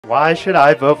Why should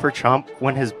I vote for Trump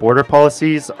when his border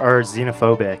policies are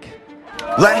xenophobic?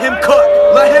 Let him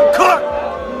cook! Let him cook!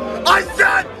 I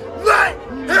said let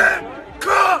him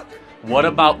cook! What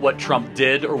about what Trump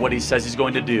did or what he says he's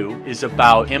going to do is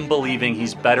about him believing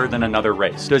he's better than another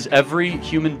race? Does every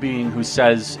human being who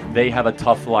says they have a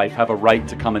tough life have a right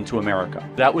to come into America?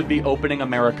 That would be opening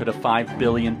America to 5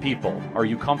 billion people. Are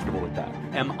you comfortable with that?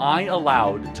 Am I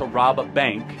allowed to rob a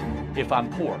bank if I'm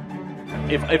poor?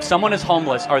 If someone is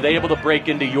homeless, are they able to break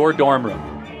into your dorm room?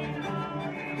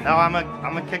 No, I'm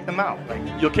gonna kick them out.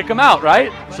 You'll kick them out,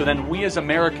 right? So then we as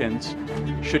Americans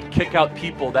should kick out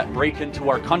people that break into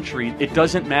our country. It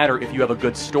doesn't matter if you have a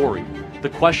good story. The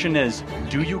question is,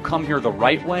 do you come here the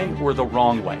right way or the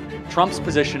wrong way? Trump's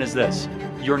position is this: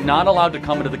 you're not allowed to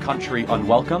come into the country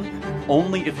unwelcome,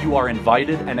 only if you are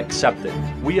invited and accepted.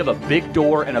 We have a big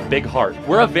door and a big heart.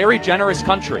 We're a very generous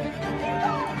country.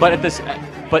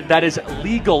 But that is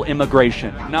legal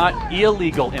immigration, not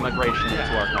illegal immigration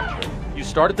into our country. You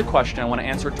started the question, I want to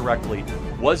answer it directly.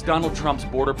 Was Donald Trump's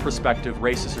border perspective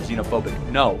racist or xenophobic?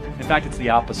 No. In fact, it's the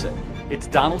opposite. It's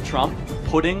Donald Trump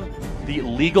putting the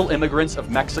legal immigrants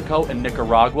of Mexico and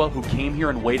Nicaragua who came here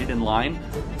and waited in line,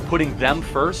 putting them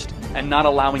first and not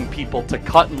allowing people to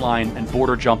cut in line and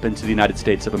border jump into the United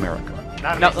States of America.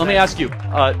 Now, let me ask you,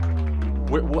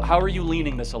 how are you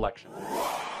leaning this election?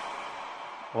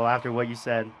 Well, after what you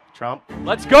said, Trump.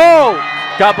 Let's go!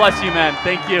 God bless you, man.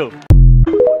 Thank you.